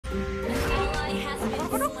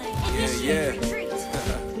Yeah.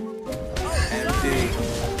 MD.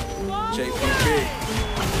 JPB.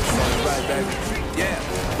 Right, baby. Yeah.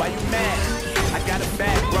 Why you mad? I got a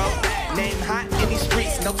bag, bro. Name hot in these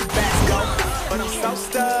streets, no Tabasco. But I'm so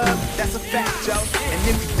stuck, that's a fact, yo. And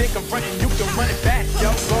if you think I'm running, you can run it back,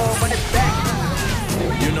 yo. Go run it back.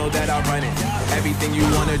 You know that I run it. Everything you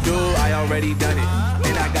wanna do, I already done it.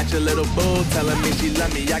 And I got your little boo telling me she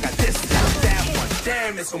love me. I got this, that one.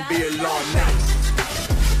 Damn, it's gonna be a long night.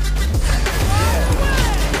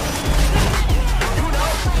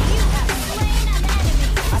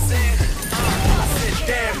 I said,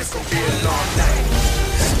 damn, it's gonna be a long night.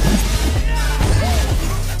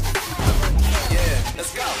 Yeah,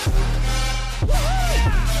 let's go.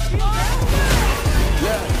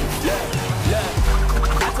 Look.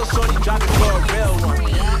 I told Shorty drop it for a real one.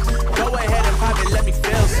 Go ahead and pop it, let me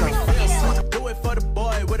feel some. Do it for the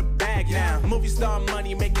boy with a bag now. Movie star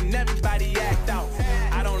money making everybody act out.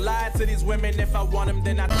 I don't lie to these women, if I want them,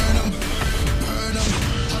 then I burn them. Burn them.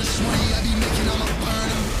 All this money I be making, I'ma burn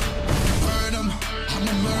them. Burn them.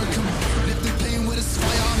 I'ma murder them. If they playing with this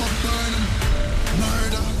fire, I'ma burn them.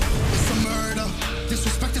 Murder. It's a murder.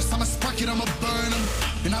 Disrespect if I'ma spark it, I'ma burn them.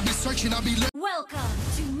 And I'll be searching, I'll be Welcome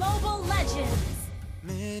to Mobile Legends.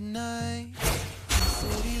 Midnight,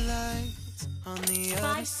 city lights on the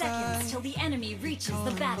 5 seconds till the enemy reaches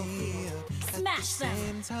the battlefield. Smash them.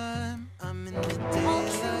 same time, I'm in the All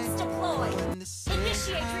troops daylight. deployed.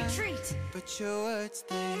 Initiate retreat. But your words,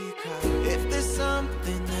 they cry. If there's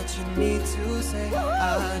something that you need to say,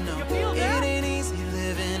 I know it ain't easy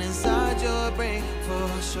living inside your brain, for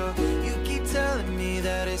sure. You keep telling me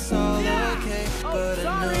that it's all okay, but I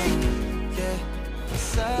know, yeah,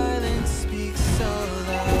 silence speaks so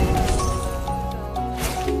loud.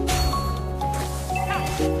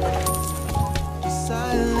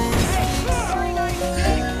 Silence speaks so loud.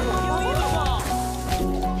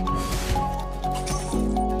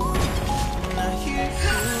 And I hear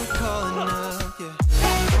you calling out, yeah.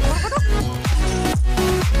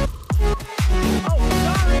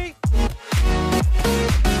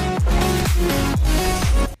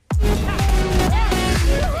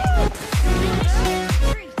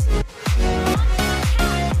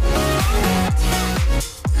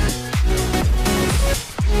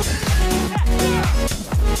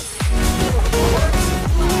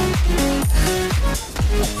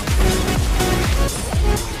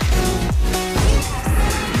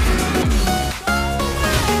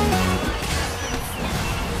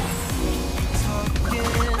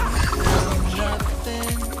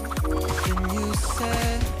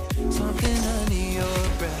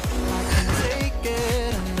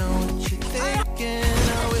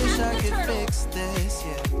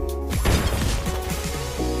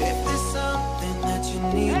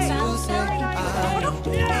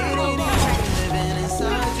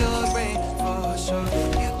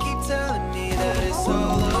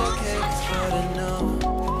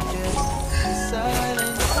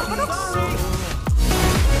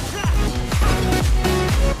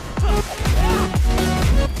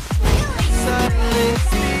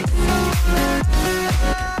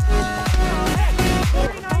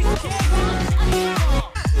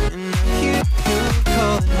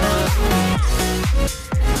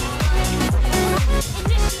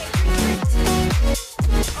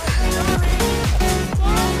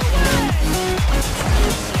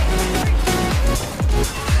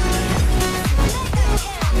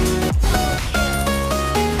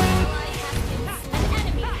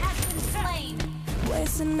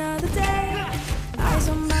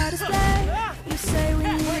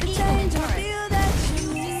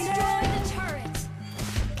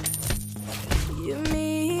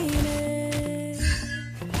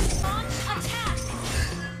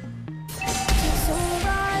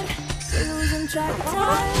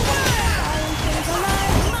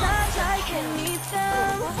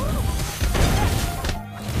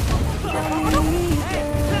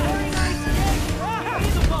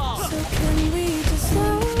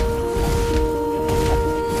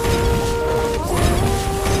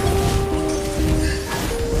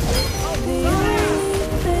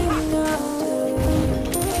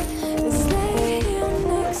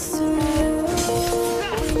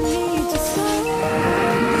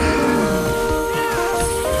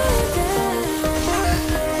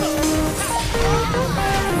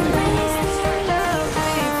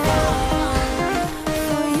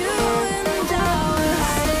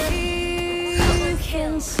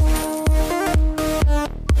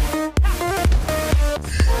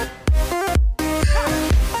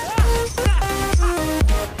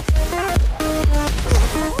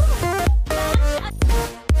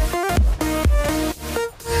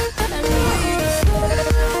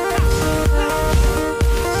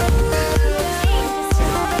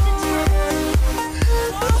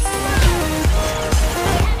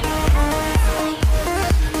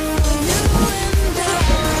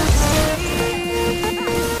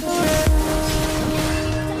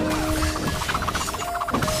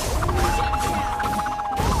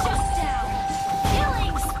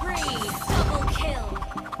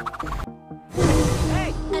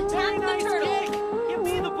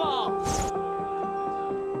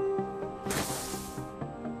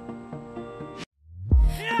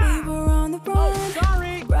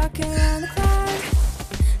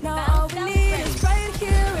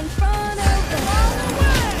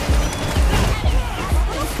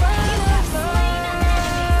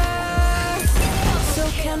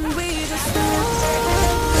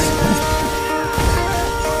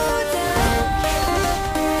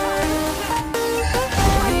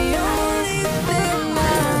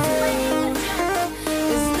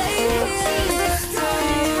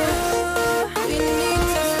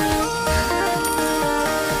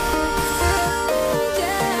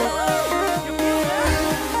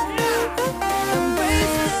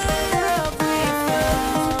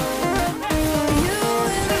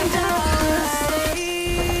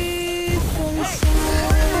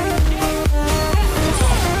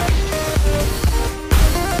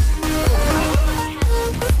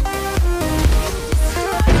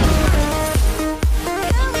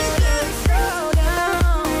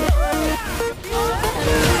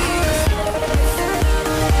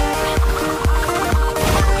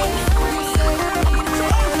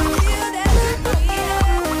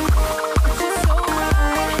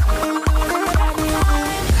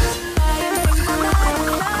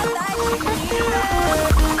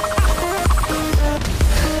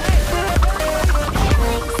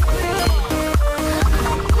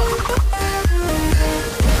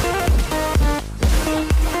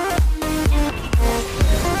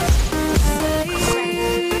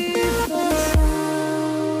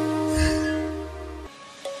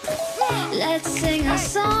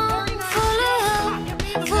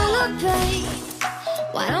 the pain.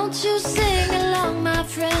 Why don't you sing along, my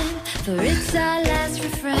friend? For it's our last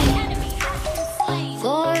refrain.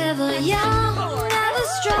 Forever young, ever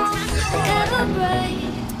strong, ever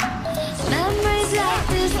brave. Memories like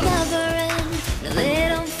this never end. No, they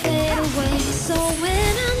don't fade away. So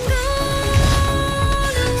when I'm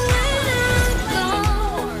gone, and when I'm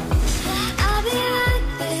gone, I'll be right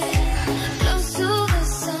there, close to the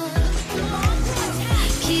sun.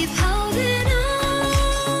 Keep holding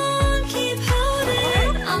on, keep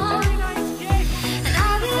holding on. And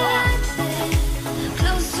I'll be right there,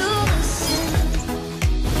 close to the sun,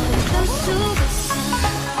 close to the sun.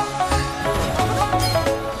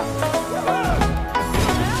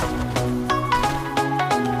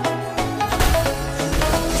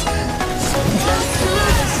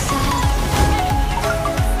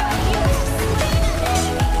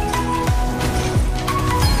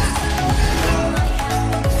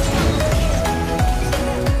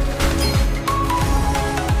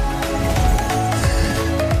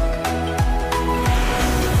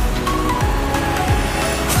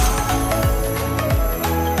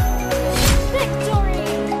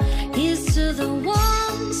 Here's to the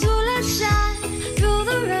ones who let shine through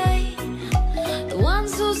the rain, the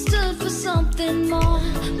ones who stood for something more.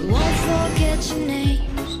 We won't forget your